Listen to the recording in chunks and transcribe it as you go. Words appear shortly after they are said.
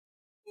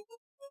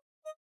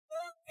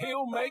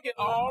He'll make it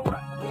all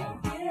right.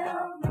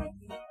 He'll make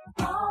it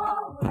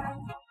all right.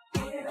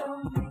 He'll make it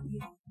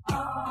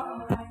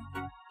all right.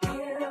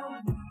 He'll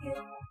make it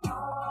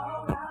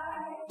all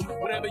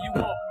right. Whatever you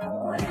want,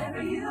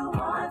 Whatever you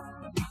want,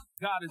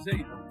 God is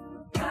able.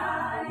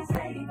 God is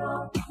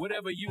able.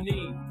 Whatever you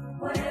need,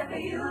 Whatever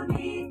you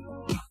need,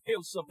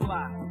 He'll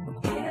supply.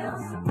 He'll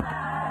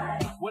supply.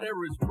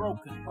 Whatever is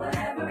broken,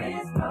 Whatever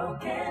is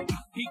broken,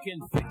 He can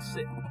fix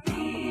it.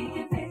 He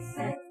can fix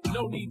it.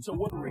 No need to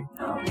worry.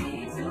 No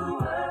need to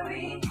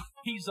worry.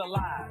 He's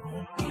alive.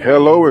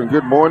 Hello and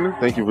good morning.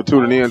 Thank you for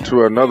tuning in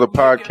to another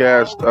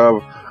podcast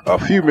of A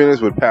Few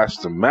Minutes with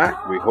Pastor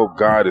Mac. We hope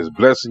God is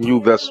blessing you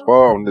thus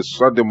far on this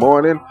Sunday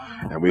morning,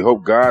 and we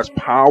hope God's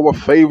power,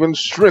 favor, and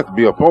strength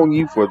be upon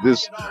you for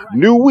this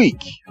new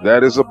week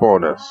that is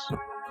upon us.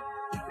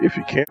 If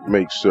you can't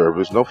make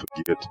service, don't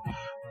forget,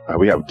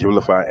 we have a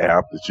Givelify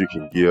app that you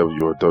can give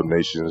your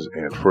donations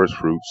and first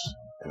fruits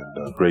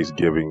and grace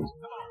giving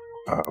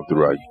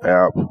through our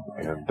app.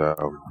 And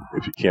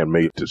if you can't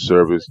make it to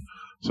service,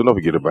 so don't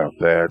forget about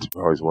that.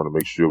 We always want to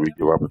make sure we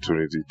give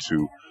opportunity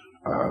to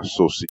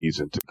sow seeds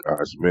into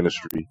God's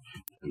ministry.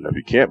 And if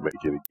you can't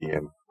make it,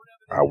 again,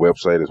 our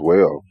website as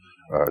well,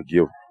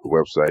 give the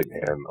website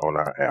and on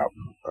our app,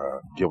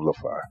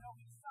 Givelify.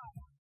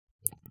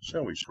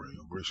 Shall we pray?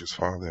 Oh, gracious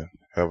Father in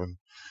heaven,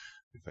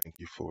 we thank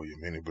you for your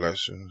many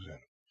blessings, and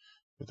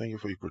we thank you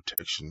for your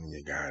protection and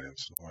your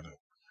guidance, Lord.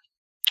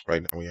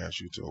 Right now we ask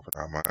you to open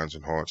our minds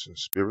and hearts and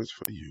spirits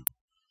for you.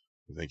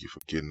 We thank you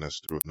for getting us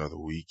through another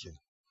week, and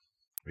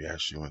we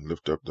ask you and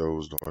lift up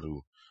those, Lord,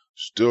 who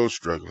still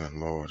struggling,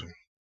 Lord, and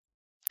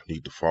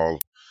need to fall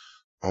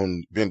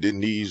on bended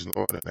knees,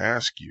 Lord, and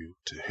ask you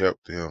to help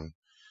them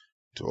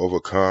to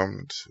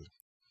overcome, to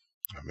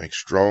make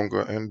stronger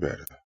and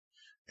better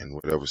in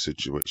whatever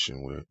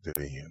situation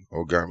they're in.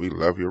 Oh God, we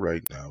love you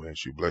right now.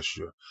 As you bless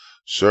your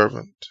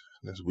servant,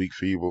 this weak,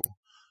 feeble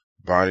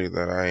body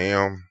that I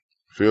am,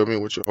 fill me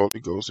with your Holy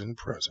Ghost in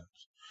presence.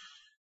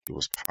 Give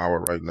us power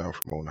right now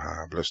from on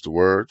high. Bless the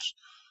words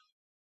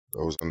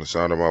those on the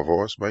sound of my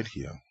voice might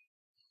hear,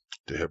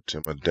 to help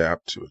them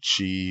adapt, to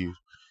achieve,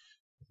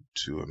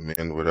 to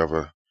amend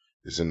whatever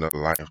is in their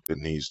life that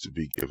needs to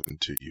be given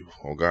to you.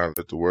 Oh God,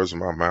 let the words of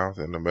my mouth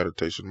and the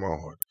meditation of my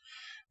heart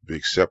be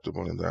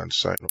acceptable in thine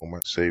sight, O my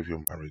Savior,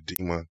 my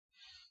Redeemer.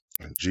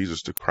 In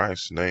Jesus the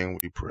Christ's name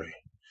we pray.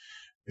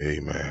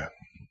 Amen.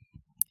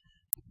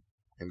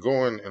 And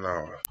going in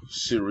our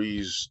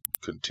series,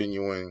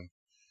 continuing,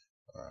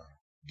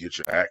 Get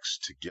Your Acts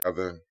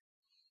Together,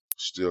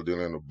 still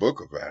dealing in the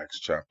book of Acts,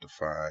 chapter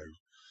 5.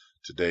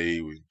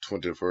 Today,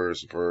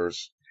 21st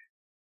verse.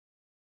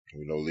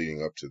 We know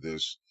leading up to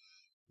this,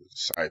 the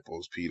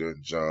disciples, Peter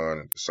and John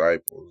and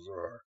disciples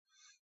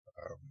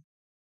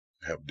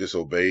have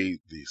disobeyed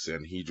the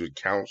Sanhedrin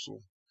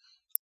council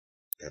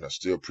and are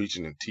still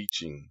preaching and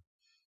teaching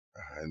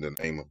in the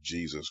name of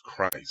Jesus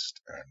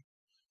Christ. And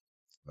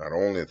not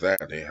only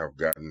that, they have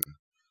gotten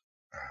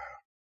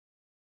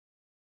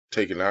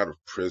taken out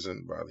of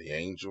prison by the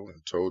angel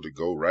and told to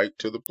go right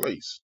to the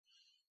place,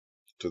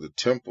 to the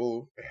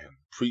temple, and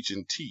preach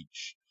and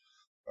teach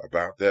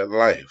about that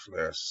life.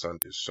 Last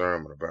Sunday's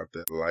sermon about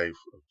that life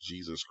of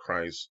Jesus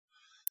Christ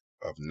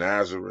of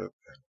Nazareth,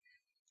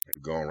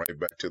 and gone right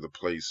back to the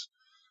place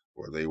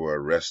where they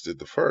were arrested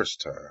the first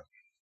time.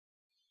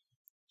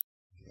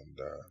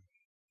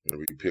 And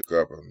we pick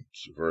up on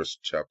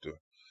chapter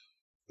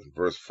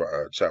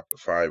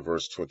 5,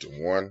 verse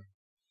 21.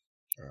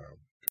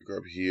 Pick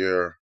up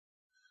here.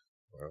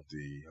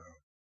 The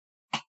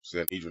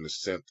Sanhedrin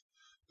has sent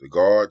the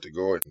guard to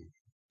go and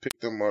pick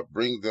them up,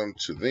 bring them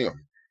to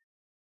them,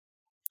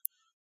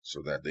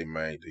 so that they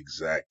might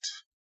exact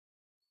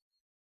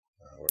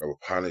whatever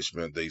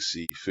punishment they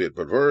see fit.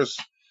 But verse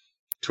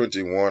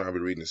 21, I'll be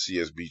reading the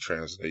CSB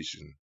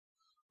translation.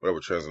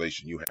 Whatever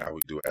translation you have, we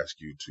do ask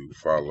you to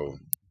follow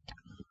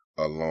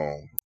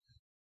along.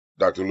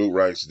 Dr. Luke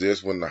writes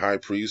this: when the high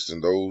priest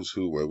and those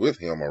who were with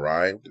him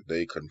arrived,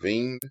 they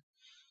convened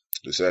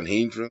the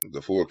Sanhedrin,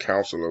 the full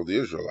council of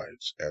the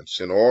Israelites, and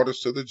sent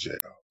orders to the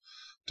jail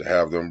to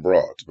have them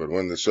brought. But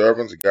when the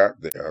servants got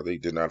there, they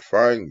did not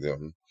find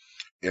them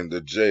in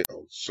the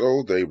jail.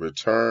 So they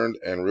returned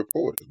and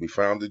reported, we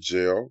found the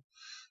jail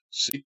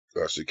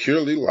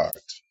securely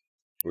locked,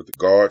 with the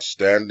guards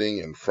standing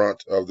in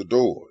front of the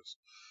doors.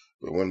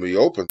 But when we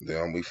opened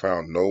them, we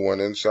found no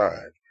one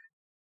inside.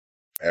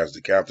 As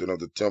the captain of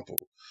the temple,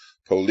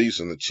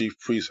 police, and the chief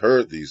priests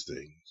heard these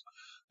things,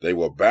 they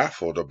were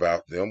baffled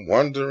about them,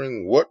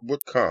 wondering what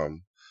would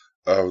come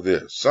of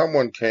this.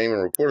 Someone came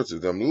and reported to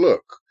them,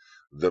 look,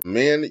 the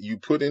men you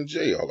put in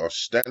jail are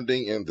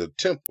standing in the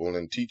temple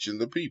and teaching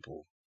the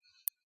people.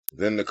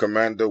 Then the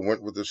commander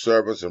went with the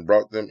servants and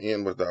brought them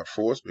in without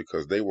force,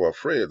 because they were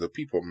afraid the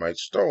people might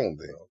stone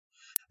them.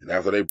 And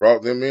after they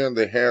brought them in,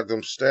 they had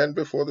them stand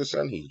before the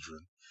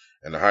Sanhedrin.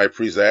 And the high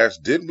priest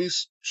asked, did we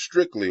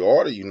strictly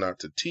order you not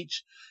to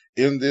teach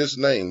in this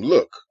name?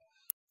 Look,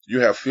 you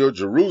have filled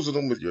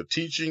Jerusalem with your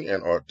teaching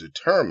and are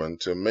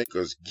determined to make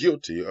us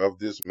guilty of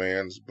this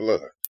man's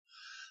blood.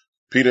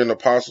 Peter and the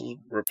apostles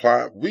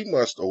replied, we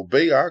must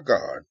obey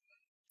God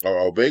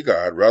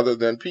rather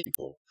than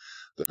people.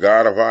 The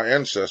God of our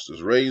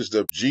ancestors raised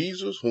up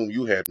Jesus, whom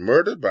you had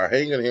murdered by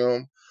hanging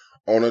him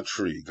on a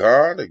tree.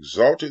 God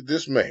exalted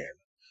this man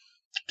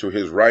to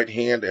his right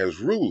hand as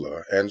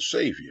ruler and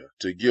savior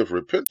to give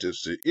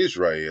repentance to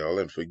Israel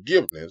and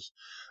forgiveness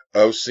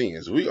of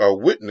sins. We are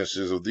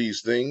witnesses of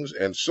these things,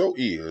 and so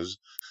is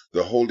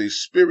the Holy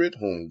Spirit,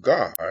 whom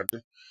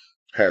God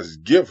has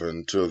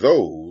given to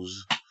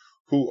those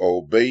who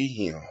obey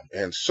him.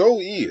 And so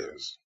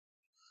is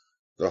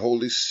the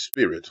Holy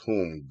Spirit,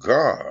 whom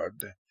God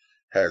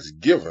has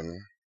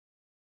given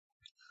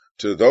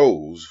to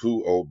those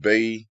who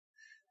obey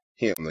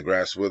him. The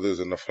grass withers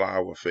and the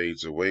flower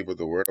fades away, but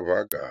the word of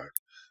our God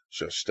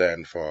shall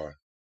stand forever.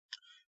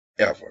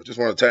 I just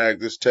want to tag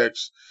this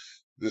text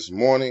this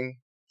morning.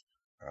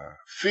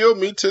 Fill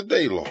me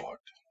today, Lord.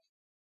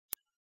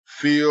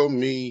 Fill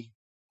me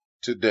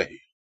today.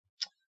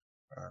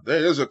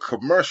 There is a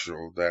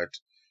commercial that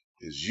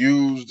is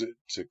used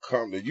to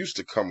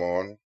come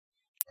on,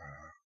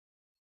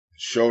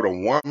 showed a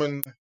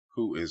woman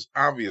who is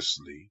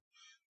obviously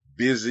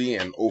busy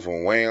and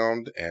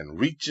overwhelmed and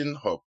reaching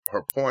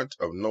her point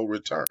of no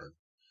return.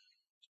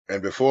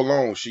 And before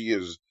long, she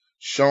is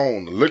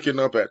shown looking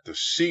up at the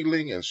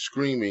ceiling and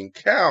screaming,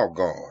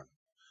 Calgon,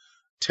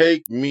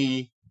 take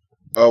me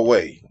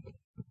away.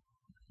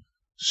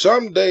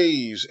 Some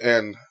days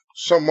and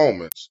some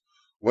moments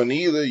when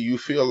either you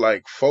feel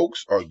like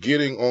folks are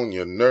getting on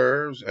your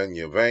nerves and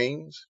your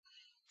veins,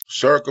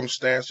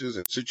 circumstances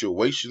and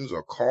situations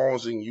are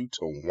causing you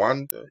to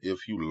wonder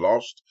if you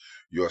lost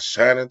your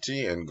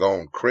sanity and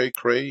gone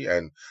cray-cray,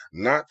 and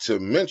not to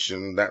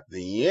mention that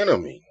the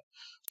enemy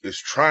is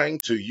trying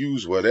to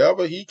use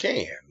whatever he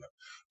can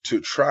to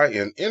try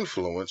and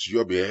influence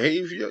your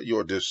behavior,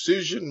 your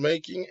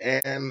decision-making,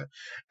 and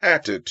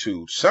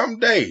attitude. Some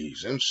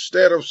days,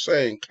 instead of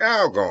saying,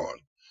 Calgon,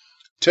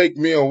 take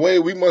me away,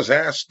 we must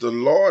ask the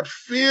Lord,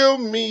 fill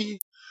me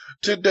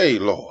today,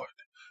 Lord.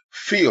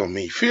 Fill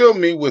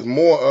me with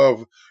more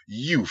of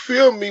you.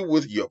 Fill me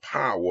with your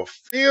power.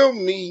 Fill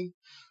me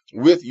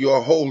with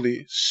your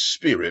Holy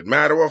Spirit.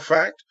 Matter of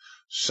fact,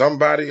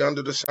 somebody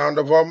under the sound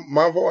of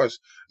my voice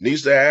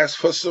needs to ask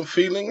for some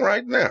filling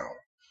right now.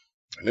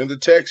 And in the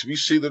text, we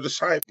see the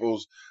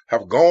disciples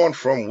have gone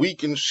from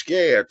weak and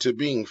scared to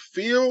being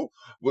filled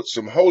with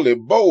some holy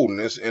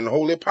boldness and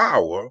holy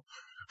power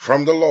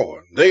from the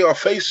Lord. They are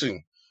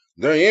facing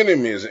their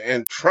enemies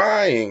and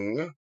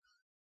trying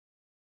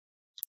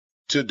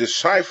to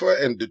decipher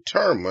and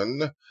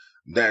determine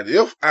that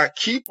if I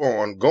keep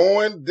on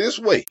going this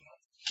way,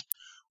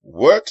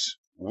 what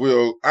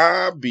will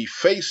I be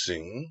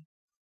facing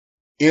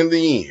in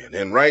the end?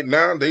 And right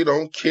now, they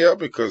don't care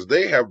because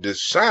they have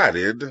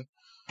decided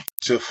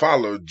to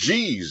follow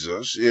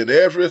Jesus in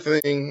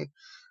everything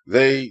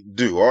they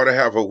do. Ought to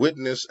have a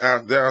witness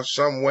out there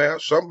somewhere.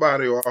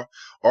 Somebody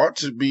ought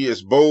to be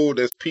as bold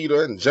as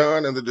Peter and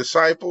John and the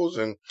disciples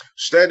and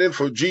standing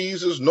for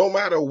Jesus no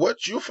matter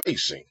what you're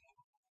facing,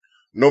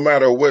 no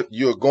matter what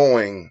you're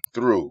going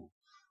through,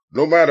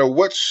 no matter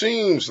what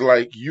seems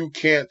like you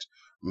can't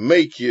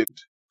make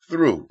it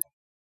through.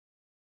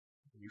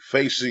 You're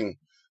facing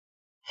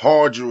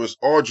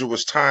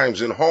arduous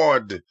times and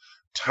hard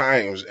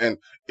times, and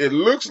it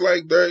looks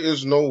like there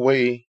is no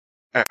way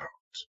out.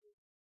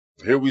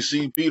 Here we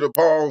see Peter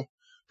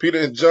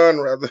and John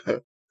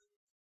rather,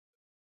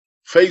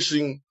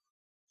 facing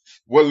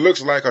what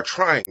looks like a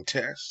trying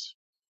test.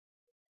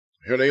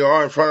 Here they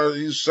are in front of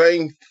these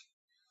same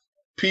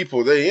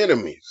people, their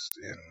enemies.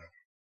 And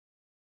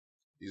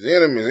these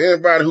enemies,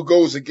 anybody who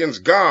goes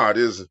against God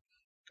is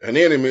an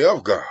enemy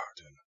of God.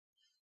 And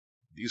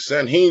these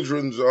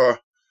Sanhedrins are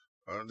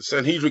the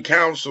Sanhedrin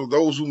council,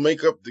 those who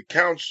make up the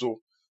council,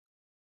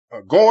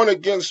 are going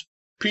against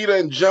Peter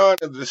and John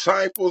and the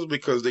disciples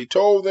because they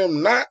told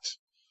them not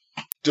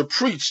to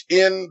preach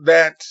in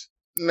that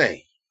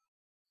name.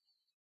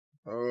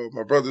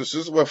 My brothers and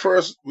sisters, well,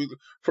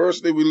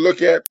 firstly we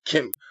look at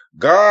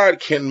God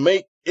can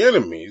make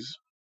enemies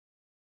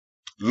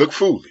look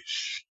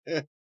foolish.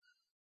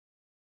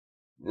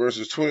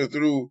 Verses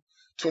 22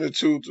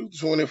 through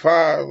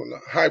 25, when the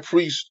high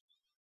priest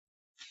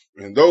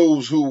and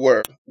those who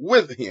were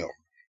with him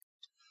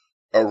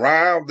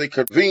arrived, they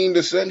convened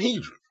the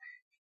Sanhedrin.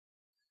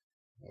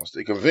 Once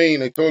they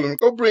convened, they told them,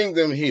 go bring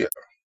them here.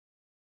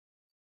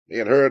 They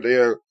had heard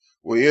they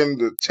were in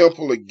the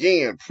temple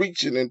again,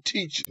 preaching and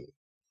teaching,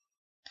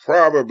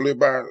 probably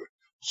by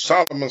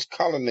Solomon's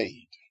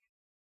colonnade.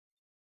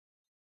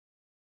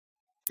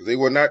 They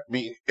would not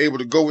be able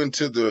to go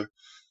into the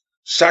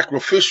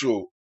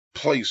sacrificial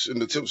place in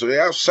the temple. So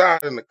they're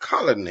outside in the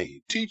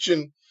colonnade,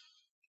 teaching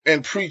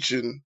and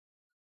preaching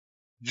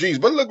Jesus.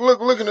 But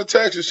look in the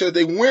text. It said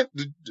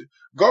the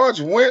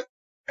guards went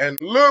and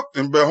looked,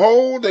 and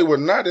behold, they were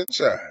not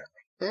inside.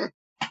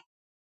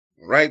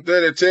 Right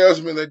there, it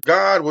tells me that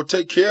God will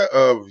take care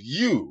of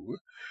you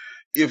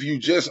if you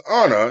just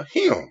honor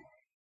him.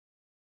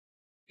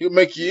 He'll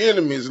make your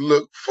enemies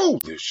look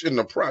foolish in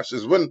the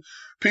process. When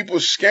people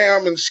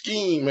scam and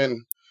scheme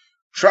and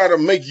try to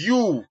make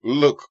you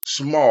look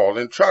small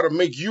and try to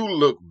make you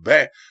look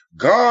bad,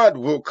 God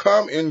will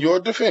come in your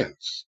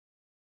defense.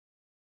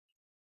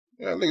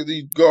 Yeah, look at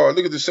these God,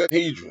 look at the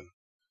Sanhedrin.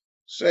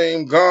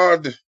 Same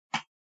God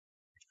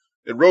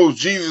that rose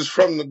Jesus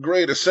from the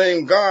grave, the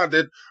same God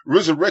that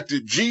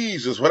resurrected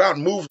Jesus without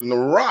moving the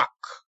rock,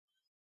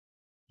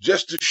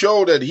 just to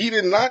show that he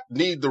did not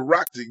need the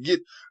rock to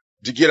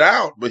get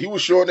out, but he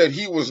was showing that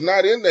he was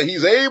not in there.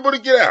 He's able to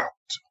get out.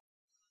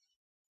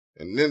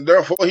 And then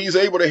therefore he's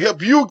able to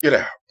help you get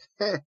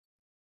out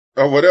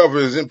or whatever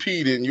is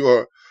impeding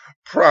your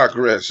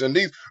progress. And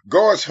these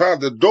guards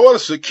found the door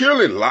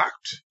securely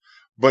locked,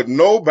 but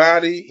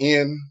nobody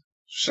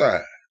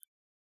inside.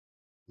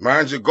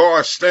 Mind you,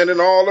 guards standing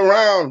all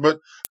around, but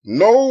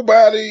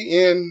nobody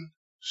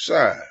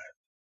inside.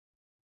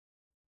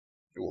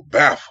 They were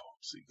baffled.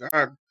 See,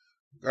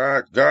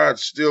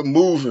 God's still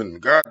moving.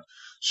 God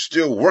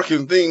still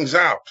working things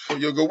out for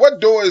your good. What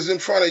door is in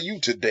front of you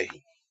today?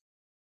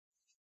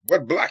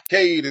 What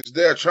blockade is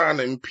there trying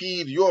to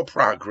impede your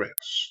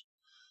progress?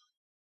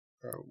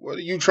 What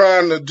are you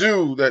trying to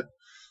do that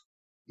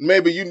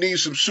maybe you need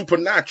some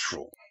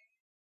supernatural?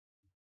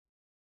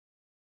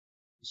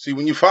 See,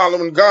 when you're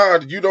following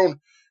God, you don't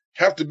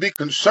have to be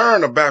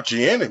concerned about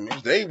your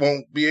enemies. They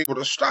won't be able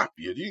to stop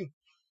you.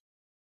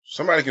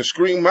 Somebody can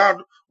scream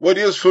out, what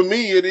is for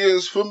me, it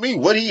is for me.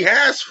 What he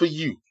has for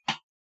you,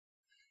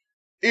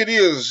 it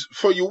is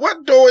for you.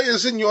 What door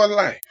is in your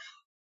life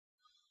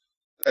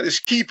that is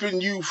keeping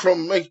you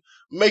from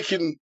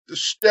making the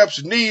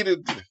steps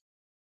needed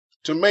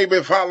to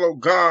maybe follow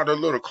God a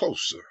little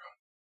closer?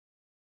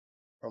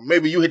 Or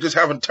maybe you just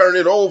haven't turned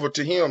it over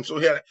to him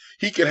so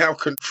he can have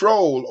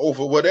control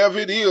over whatever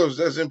it is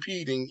that's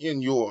impeding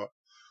in your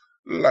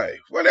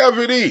life.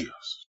 Whatever it is.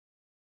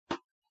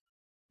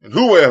 And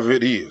whoever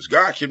it is,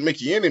 God can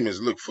make your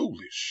enemies look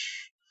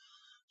foolish.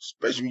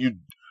 Especially when you're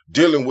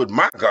dealing with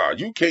my God.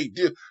 You can't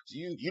deal,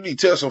 you need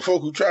to tell some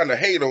folk who trying to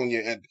hate on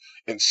you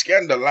and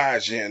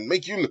scandalize you and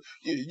make you look,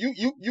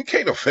 you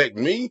can't affect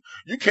me.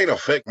 You can't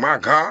affect my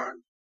God.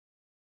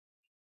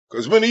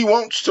 Because when he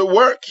wants to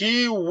work,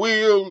 he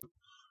will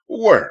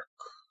work.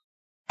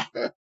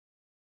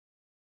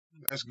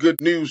 That's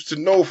good news to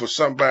know for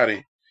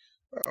somebody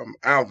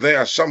out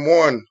there,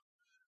 someone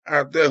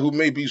out there who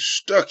may be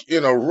stuck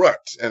in a rut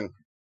and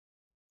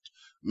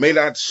may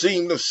not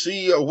seem to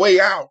see a way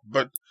out,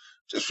 but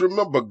just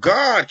remember,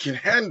 God can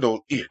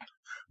handle it.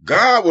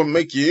 God will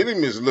make your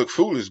enemies look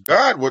foolish.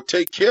 God will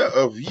take care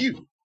of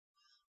you.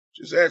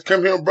 Just ask,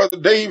 come here, Brother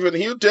David,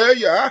 and he'll tell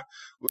you, I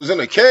was in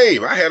a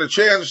cave. I had a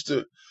chance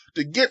to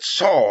get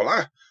Saul.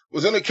 I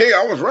was in a cave.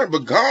 I was right,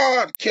 but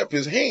God kept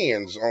his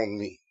hands on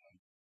me.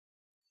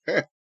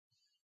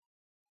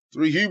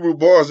 3 Hebrew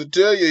boys will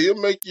tell you,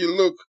 he'll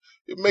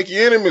make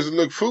your enemies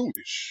look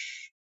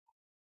foolish.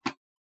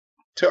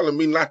 Telling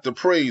me not to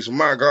praise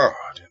my God.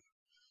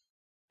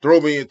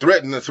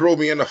 Threaten to throw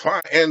me in the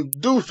fire, and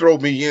do throw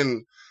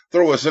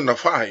us in the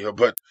fire.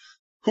 But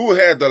who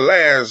had the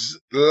last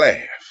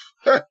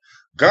laugh?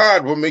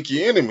 God will make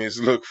your enemies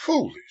look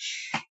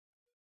foolish.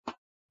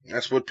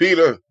 That's what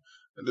Peter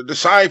and the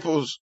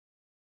disciples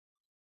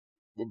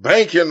were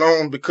banking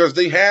on, because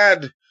they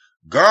had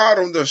God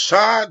on their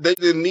side. They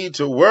didn't need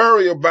to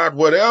worry about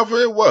whatever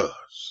it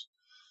was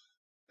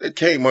that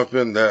came up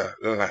in their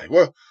life.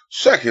 Well,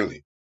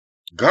 secondly,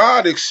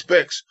 God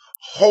expects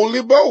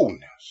holy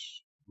boldness.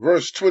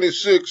 Verse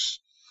 26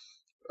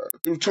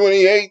 through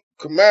 28,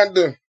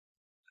 commander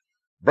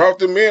brought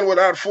them in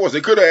without force.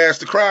 They could have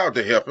asked the crowd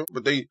to help him,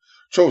 but they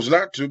chose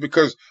not to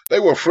because they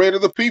were afraid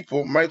of the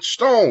people might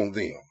stone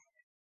them.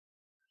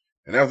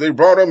 And after they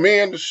brought them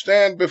in to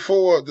stand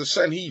before the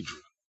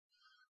Sanhedrin,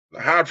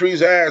 the high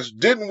priest asked,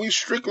 didn't we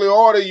strictly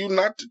order you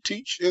not to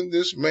teach in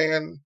this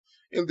name?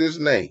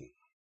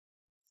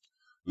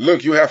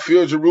 Look, you have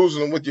filled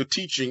Jerusalem with your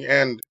teaching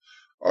and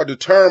are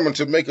determined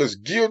to make us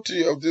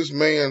guilty of this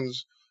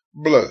man's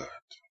blood.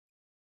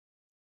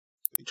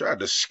 They tried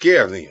to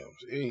scare them.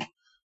 They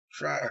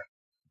tried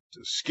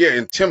to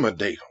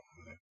intimidate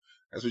them.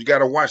 That's what you got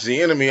to watch.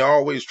 The enemy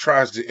always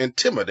tries to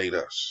intimidate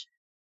us.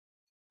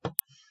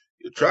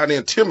 He'll try to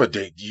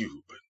intimidate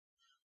you, but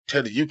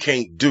tell you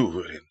can't do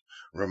it, and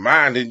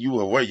reminding you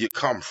of where you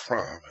come from,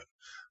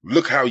 and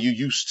look how you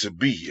used to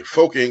be, and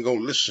folk ain't gonna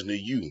listen to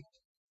you.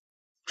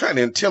 Trying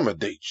to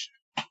intimidate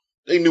you.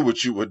 They knew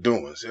what you were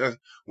doing. See,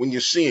 when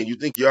you're seeing, you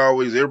think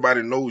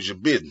everybody knows your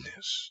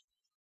business.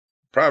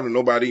 Probably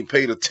nobody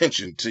paid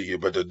attention to you,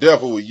 but the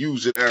devil will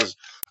use it as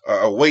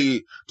a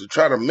way to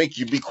try to make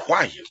you be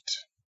quiet.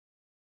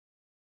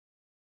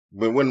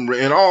 But when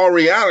in all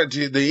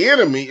reality, the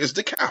enemy is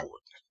the coward.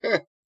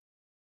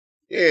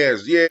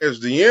 Yes,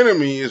 the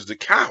enemy is the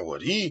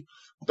coward. He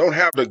don't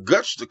have the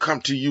guts to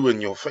come to you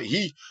in your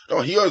face.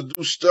 He'll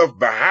do stuff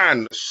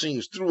behind the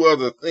scenes through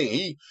other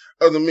things.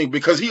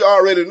 Because he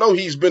already know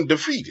he's been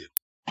defeated.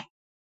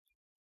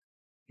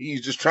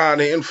 He's just trying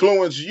to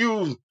influence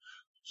you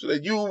so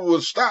that you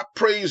will stop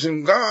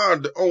praising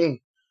God on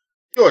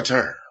your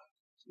terms.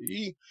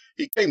 He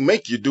can't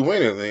make you do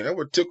anything. That's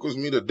what tickles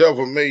me. The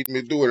devil made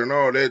me do it and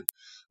all that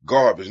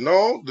garbage.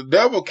 No, the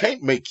devil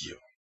can't make you,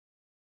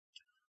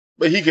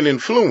 but he can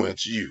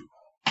influence you.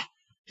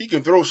 He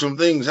can throw some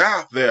things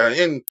out there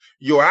in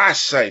your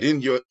eyesight,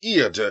 in your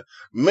ear, to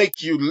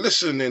make you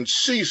listen and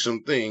see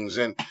some things.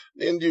 And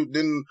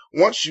then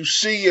once you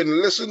see and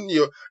listen,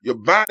 your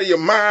body, your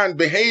mind,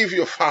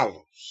 behavior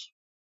follows.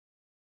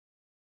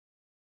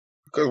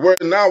 Because where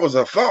now was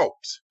a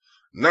thought,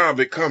 now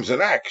becomes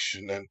an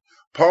action. And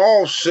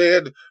Paul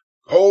said,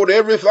 hold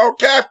every thought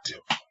captive.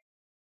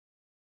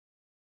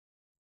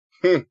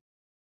 That's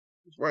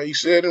why he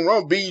said in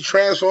Rome, be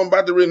transformed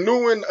by the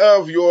renewing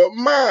of your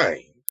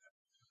mind.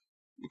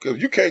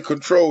 Because you can't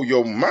control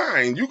your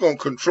mind, you're going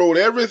to control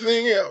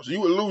everything else.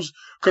 You will lose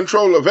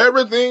control of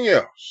everything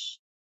else.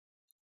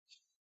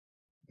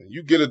 And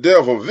you get a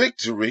devil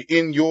victory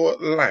in your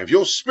life.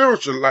 Your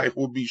spiritual life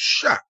will be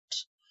shot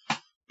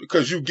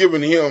because you've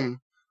given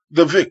him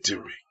the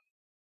victory.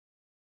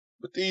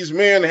 But these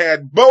men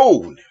had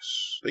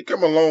boldness. They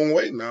come a long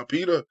way now.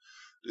 Peter's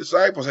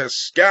disciples had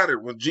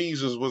scattered when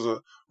Jesus was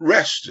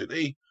arrested.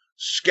 They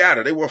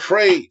scattered. They were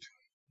afraid.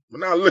 But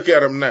now look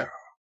at them now.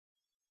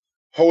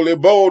 Holy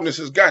boldness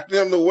has got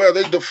them to where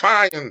they're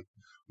defying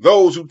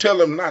those who tell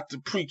them not to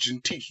preach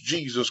and teach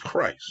Jesus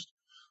Christ.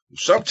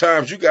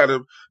 Sometimes you got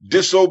to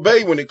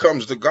disobey when it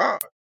comes to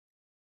God.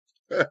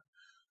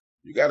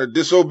 You got to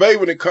disobey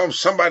when it comes to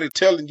somebody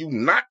telling you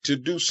not to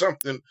do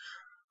something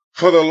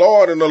for the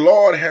Lord, and the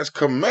Lord has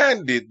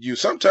commanded you.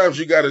 Sometimes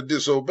you got to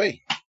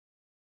disobey.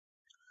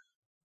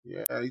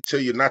 Yeah, he tell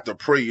you not to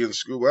pray in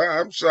school. Well,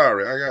 I'm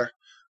sorry. I got to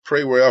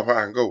pray wherever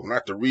I can go.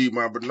 Not to read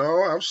but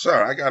no, I'm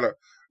sorry. I got to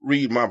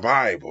read my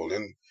Bible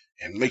and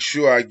make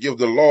sure I give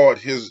the Lord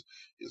his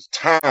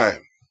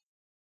time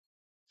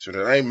so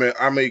that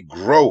I may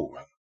grow.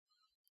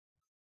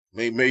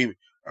 I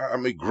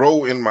may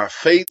grow in my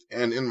faith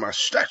and in my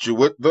stature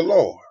with the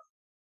Lord.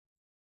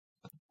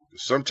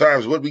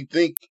 Sometimes what we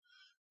think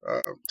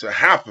to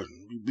happen,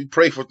 we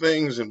pray for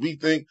things and we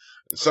think,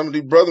 and some of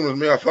these brethren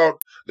may have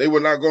thought they were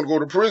not going to go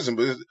to prison,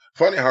 but it's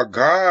funny how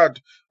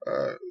God,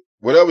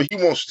 whatever he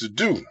wants to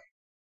do,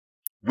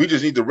 we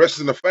just need to rest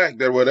in the fact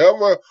that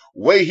whatever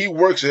way he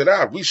works it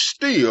out, we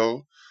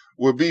still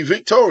will be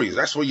victorious.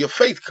 That's where your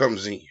faith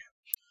comes in. It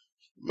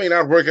may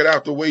not work it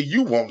out the way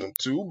you want him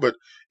to, but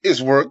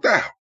it's worked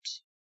out.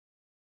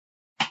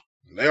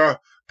 And their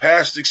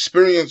past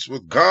experience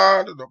with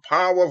God, the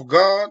power of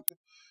God,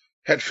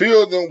 had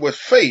filled them with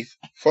faith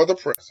for the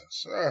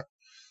presence. Let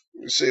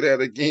me say that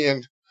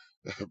again.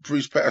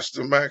 Preach,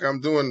 Pastor Mac,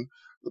 I'm doing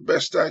the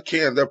best I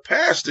can. Their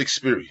past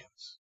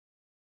experience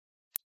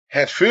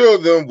had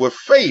filled them with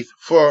faith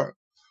for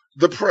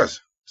the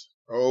present.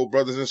 Oh,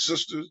 brothers and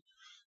sisters,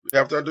 we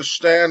have to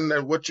understand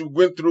that what you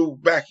went through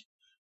back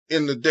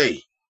in the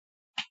day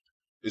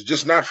is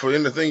just not for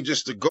anything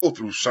just to go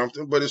through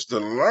something, but it's to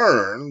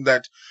learn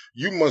that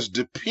you must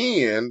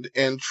depend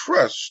and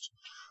trust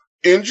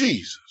in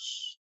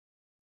Jesus.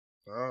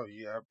 Oh,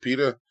 yeah,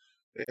 Peter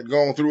had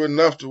gone through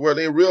enough to where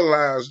they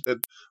realized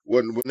that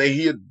when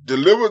he had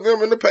delivered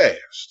them in the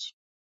past,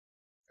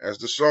 as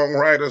the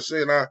songwriter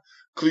said,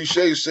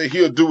 cliches say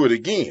he'll do it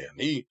again.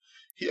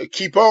 He'll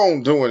keep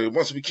on doing it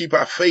once we keep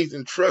our faith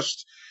and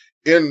trust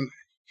in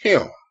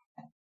him.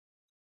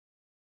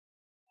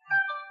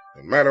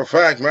 And matter of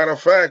fact,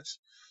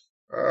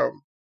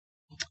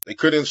 they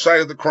couldn't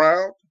incite the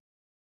crowd.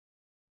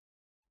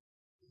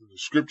 The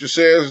scripture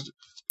says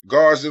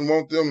guards didn't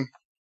want them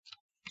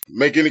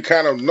make any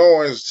kind of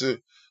noise in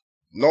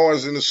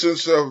the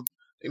sense of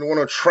they don't want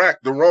to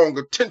attract the wrong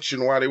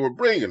attention while they were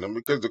bringing them,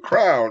 because the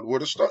crowd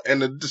would have started,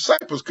 and the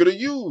disciples could have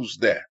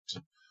used that.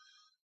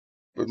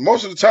 But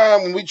most of the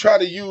time when we try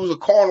to use a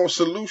carnal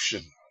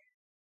solution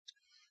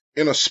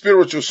in a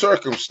spiritual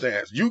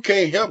circumstance, you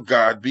can't help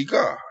God be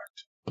God.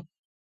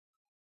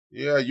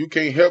 Yeah, you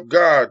can't help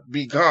God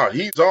be God.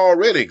 He's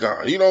already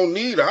God. He don't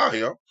need our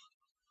help.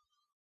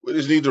 We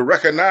just need to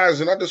recognize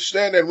and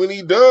understand that when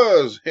he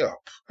does help,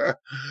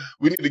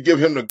 we need to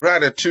give him the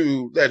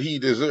gratitude that he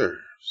deserves.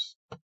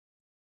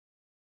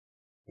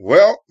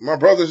 Well, my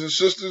brothers and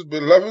sisters,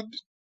 beloved,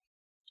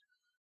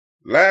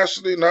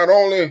 lastly, not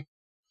only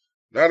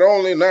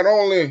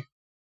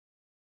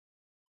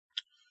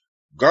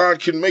God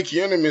can make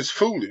your enemies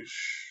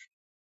foolish.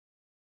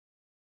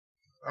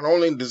 Not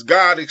only does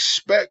God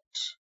expect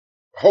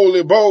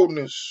holy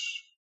boldness,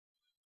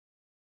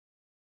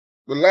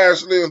 but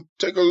lastly,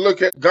 take a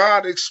look at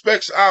God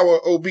expects our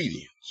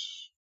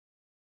obedience.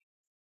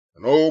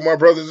 And oh, my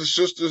brothers and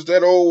sisters,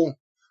 the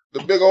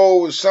big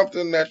O is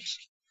something that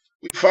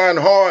we find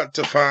hard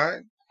to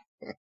find.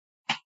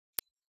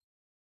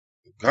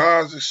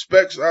 God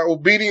expects our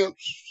obedience.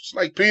 It's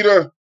like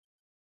Peter,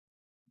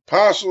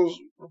 apostles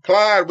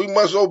replied, we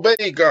must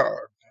obey God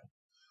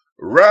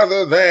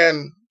rather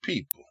than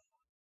people.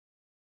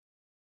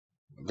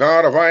 The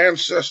God of our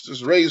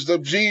ancestors raised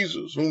up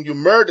Jesus, whom you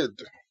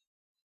murdered.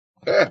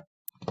 It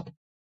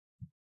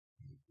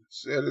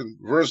said in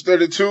verse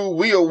 32,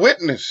 we are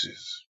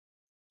witnesses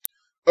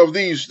of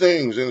these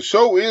things, and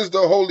so is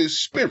the Holy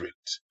Spirit,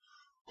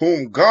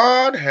 whom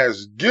God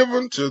has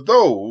given to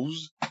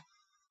those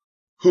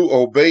who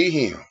obey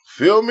him.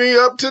 Fill me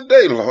up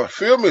today, Lord.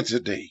 Fill me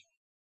today.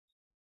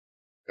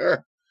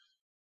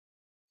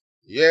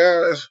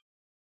 Yes,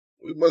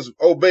 we must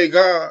obey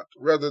God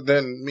rather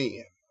than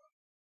men.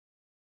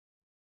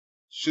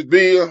 Should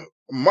be a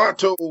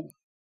motto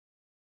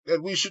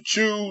that we should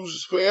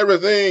choose for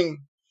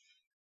everything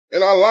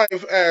in our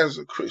life as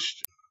a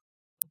Christian.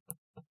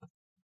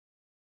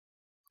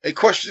 A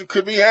question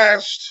could be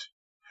asked,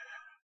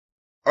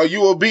 are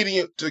you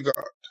obedient to God?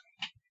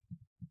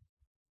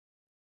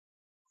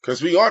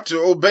 Because we ought to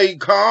obey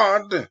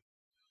God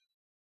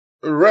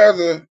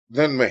rather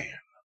than man.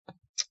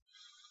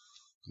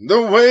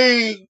 The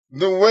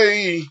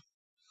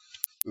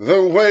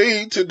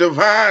way to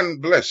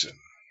divine blessing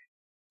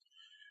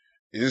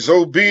is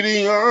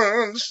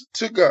obedience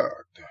to God.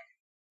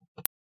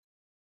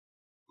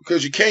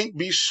 Because you can't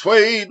be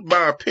swayed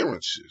by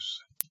appearances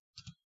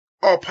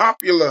or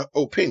popular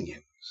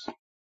opinions.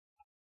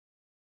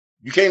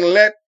 You can't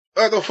let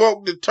other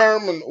folk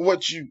determine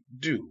what you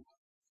do,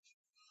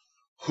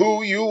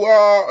 who you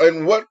are,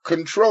 and what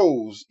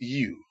controls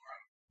you.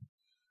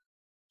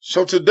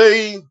 So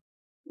today,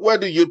 where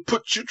do you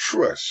put your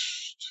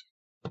trust?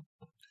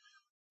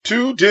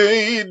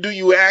 Today, do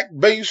you act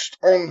based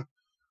on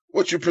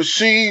what you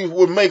perceive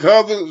will make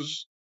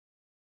others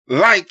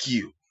like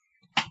you?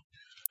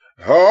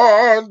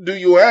 Or do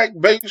you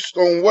act based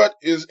on what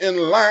is in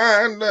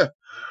line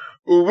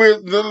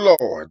with the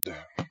Lord?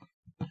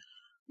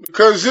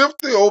 Because if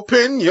the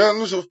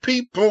opinions of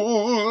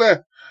people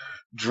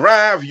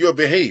drive your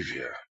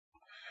behavior,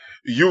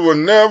 you will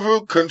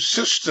never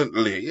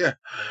consistently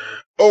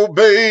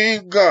obey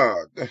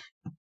God.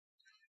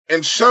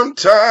 And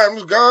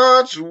sometimes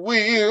God's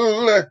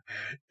will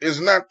is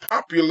not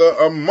popular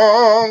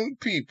among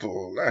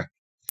people.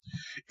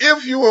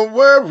 If you are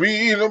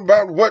worried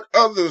about what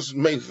others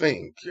may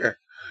think,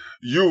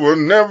 you will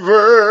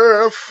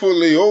never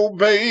fully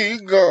obey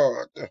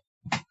God.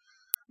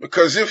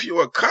 Because if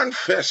you're a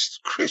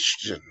confessed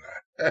Christian,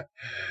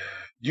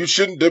 you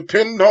shouldn't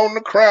depend on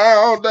the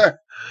crowd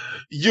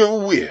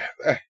you're with.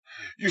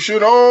 You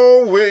should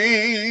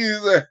always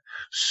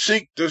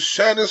seek to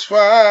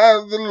satisfy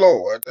the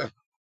Lord.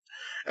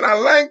 And I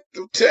like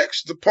the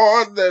text, the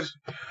part that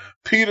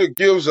Peter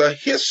gives a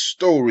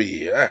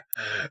history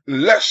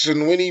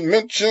lesson when he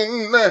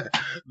mentioned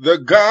the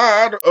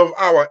God of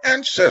our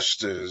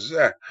ancestors,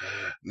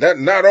 that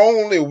not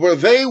only were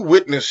they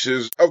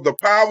witnesses of the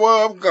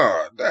power of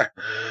God,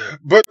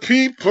 but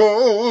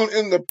people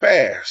in the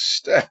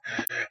past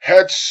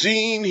had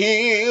seen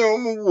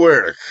him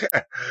work.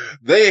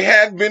 They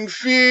had been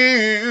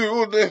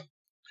filled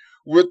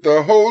with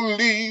the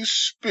Holy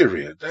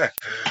Spirit.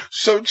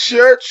 So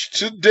church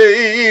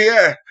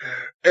today,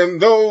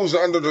 and those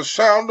under the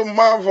sound of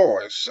my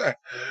voice,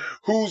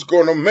 who's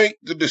going to make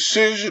the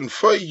decision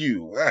for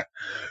you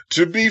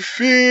to be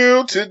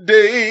filled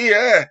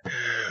today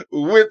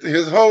with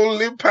his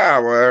holy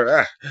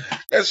power?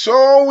 That's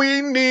all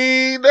we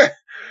need,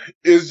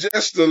 is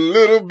just a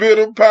little bit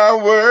of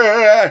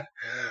power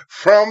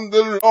from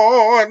the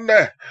Lord.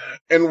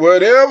 And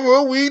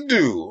whatever we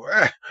do,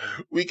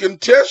 we can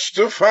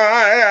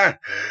testify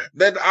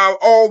that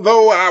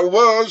although I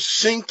was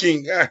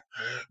sinking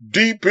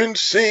deep in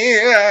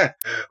sin,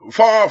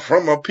 far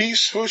from a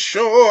peaceful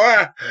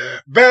shore,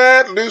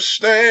 badly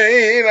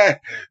stained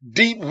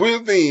deep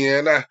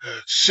within,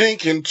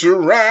 sinking to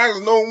rise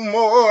no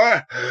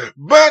more.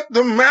 But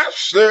the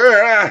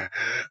master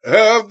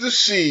of the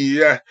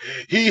sea,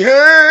 he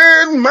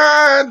heard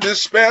my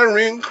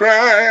despairing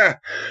cry,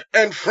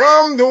 and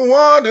from the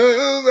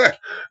waters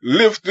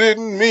lifted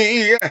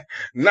me.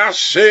 Now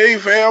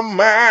safe am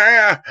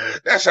I.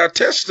 That's our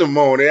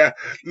testimony.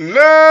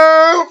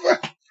 Love,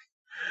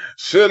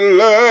 said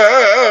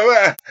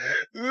love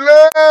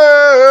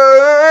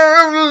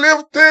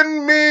lifted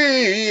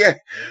me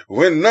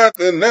when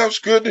nothing else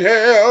could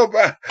help.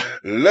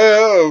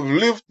 Love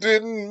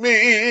lifted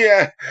me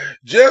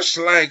just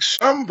like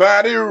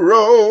somebody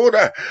wrote.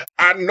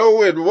 I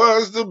know it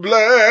was the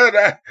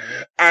blood.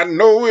 I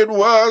know it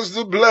was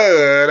the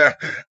blood.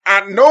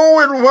 I know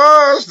it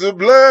was the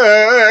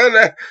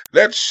blood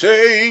that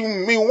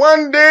saved me.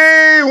 One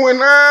day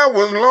when I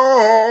was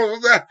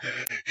lost,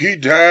 he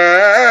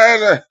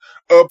died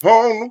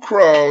upon the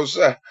cross,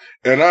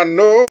 and I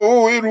know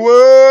it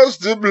was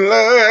the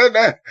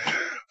blood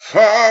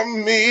for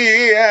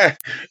me.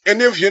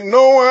 And if you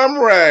know I'm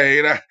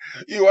right,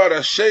 you ought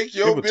to shake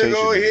your big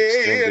old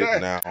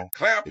head, now.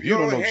 clap If you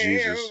your don't know hands,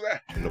 Jesus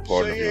and the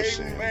pardon of your say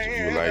sins, amen, if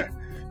you would like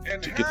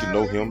to get to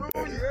know him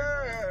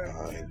better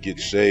hallelujah. and get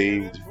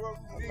saved,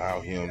 allow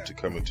him to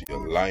come into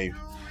your life,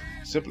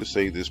 simply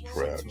say this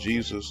prayer: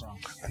 Jesus,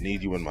 I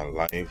need you in my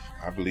life.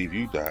 I believe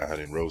you died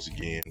and rose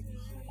again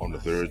on the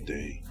third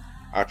day.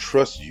 I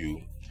trust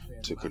you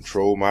to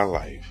control my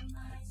life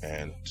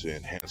and to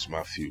enhance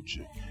my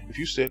future. If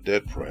you said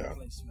that prayer,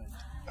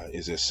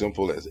 it's as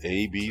simple as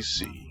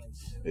ABC: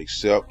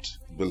 accept,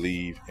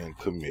 believe, and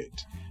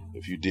commit.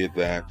 If you did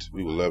that,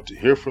 we would love to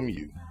hear from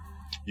you.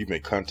 You may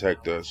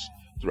contact us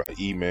through our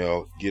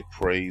email,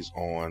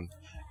 getpraiseon@gmail.com.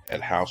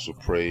 at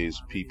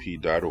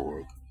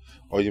houseofpraisepp.org,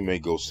 or you may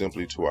go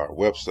simply to our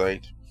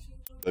website,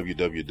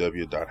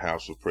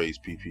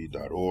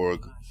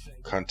 www.houseofpraisepp.org.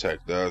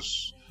 Contact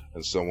us,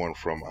 and someone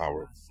from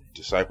our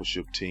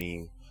discipleship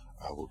team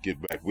will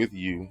get back with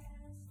you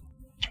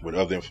with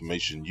other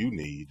information you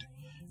need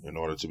in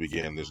order to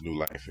begin this new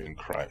life in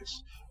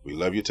Christ. We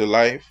love you to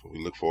life.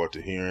 We look forward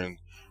to hearing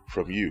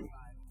from you.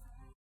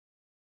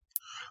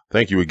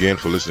 Thank you again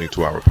for listening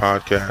to our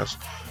podcast.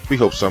 We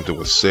hope something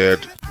was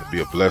said to be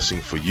a blessing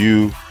for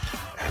you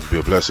and be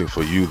a blessing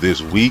for you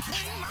this week.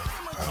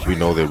 We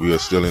know that we are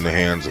still in the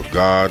hands of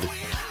God,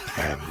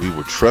 and we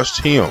will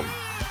trust Him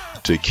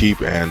to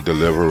keep and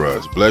deliver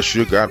us. Bless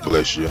you. God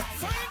bless you.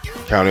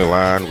 County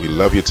Line, we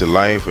love you to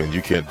life, and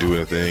you can't do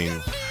anything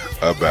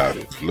about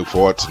it. Look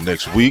forward to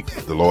next week.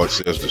 The Lord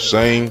says the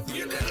same.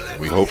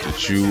 We hope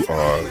that you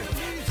are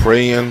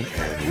praying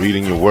and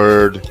reading your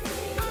word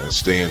and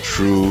staying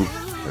true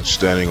and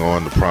standing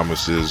on the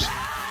promises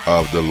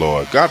of the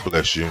Lord. God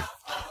bless you,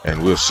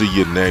 and we'll see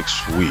you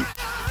next week.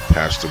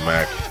 Pastor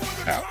Mac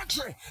out.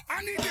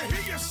 I need to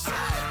hear you say,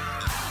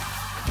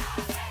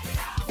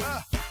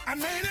 I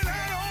made it.